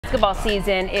basketball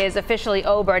season is officially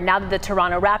over now that the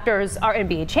Toronto Raptors are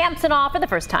NBA champs and all for the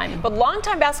first time. But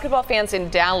longtime basketball fans in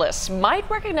Dallas might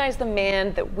recognize the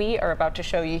man that we are about to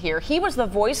show you here. He was the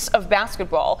voice of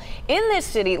basketball in this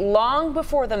city long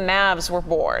before the Mavs were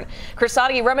born. Chris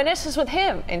Sadeghi reminisces with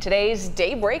him in today's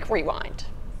Daybreak Rewind.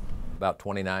 About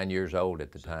 29 years old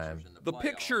at the time. The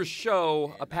pictures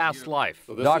show a past life.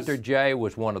 Dr. J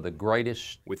was one of the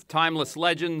greatest. With timeless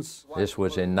legends. This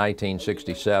was in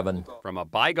 1967. From a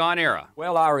bygone era.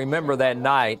 Well, I remember that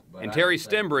night. And Terry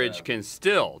Stembridge can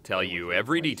still tell you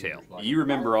every detail. You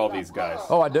remember all these guys?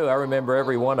 Oh, I do. I remember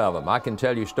every one of them. I can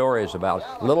tell you stories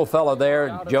about little fella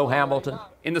there, Joe Hamilton.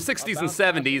 In the 60s and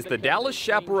 70s, the Dallas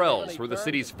Chaparrals were the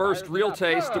city's first real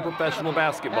taste of professional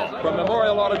basketball. From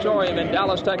Memorial Auditorium in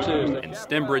Dallas, Texas. And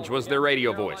Stembridge was their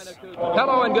radio voice.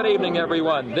 Hello and good evening,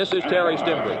 everyone. This is Terry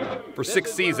Stembridge. For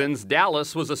 6 seasons,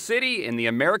 Dallas was a city in the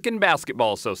American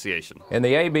Basketball Association. And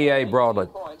the ABA brought a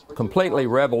completely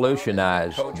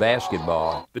revolutionized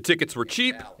basketball. The tickets were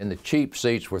cheap. And the cheap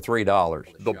seats were $3.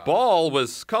 The ball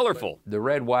was colorful. The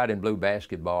red, white, and blue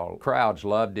basketball, crowds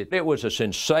loved it. It was a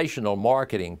sensational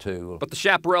marketing tool. But the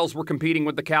Chaparrals were competing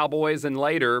with the Cowboys and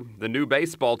later, the new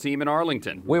baseball team in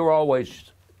Arlington. We were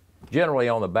always generally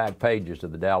on the back pages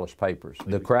of the Dallas papers.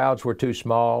 The crowds were too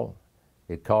small.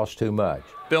 It cost too much.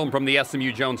 Film from the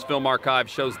SMU Jones Film Archive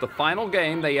shows the final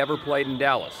game they ever played in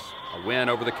Dallas, a win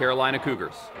over the Carolina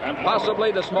Cougars. And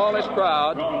possibly the smallest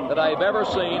crowd that I've ever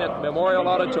seen at Memorial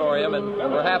Auditorium, and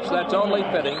perhaps that's only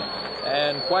fitting,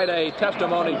 and quite a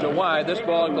testimony to why this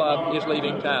ball club is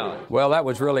leaving town. Well, that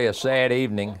was really a sad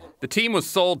evening. The team was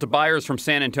sold to buyers from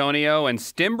San Antonio, and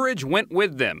Stembridge went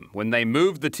with them when they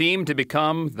moved the team to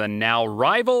become the now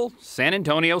rival San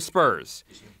Antonio Spurs.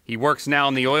 He works now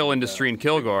in the oil industry in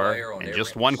Kilgore, and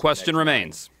just one question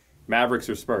remains. Mavericks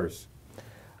or Spurs?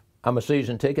 I'm a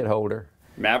season ticket holder.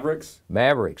 Mavericks?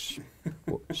 Mavericks.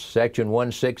 Section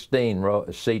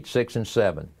 116, seats 6 and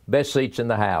 7. Best seats in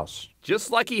the house. Just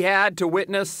like he had to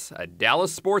witness a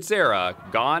Dallas sports era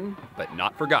gone but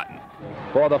not forgotten.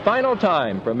 For the final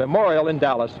time from Memorial in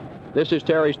Dallas, this is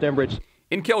Terry Stembridge.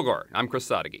 In Kilgore, I'm Chris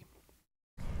Sadeghi.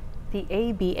 The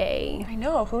ABA. I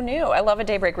know, who knew? I love a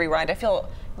Daybreak Rewind. I feel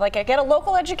like I get a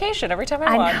local education every time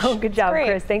I watch. I know, good job,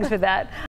 Chris. Thanks for that.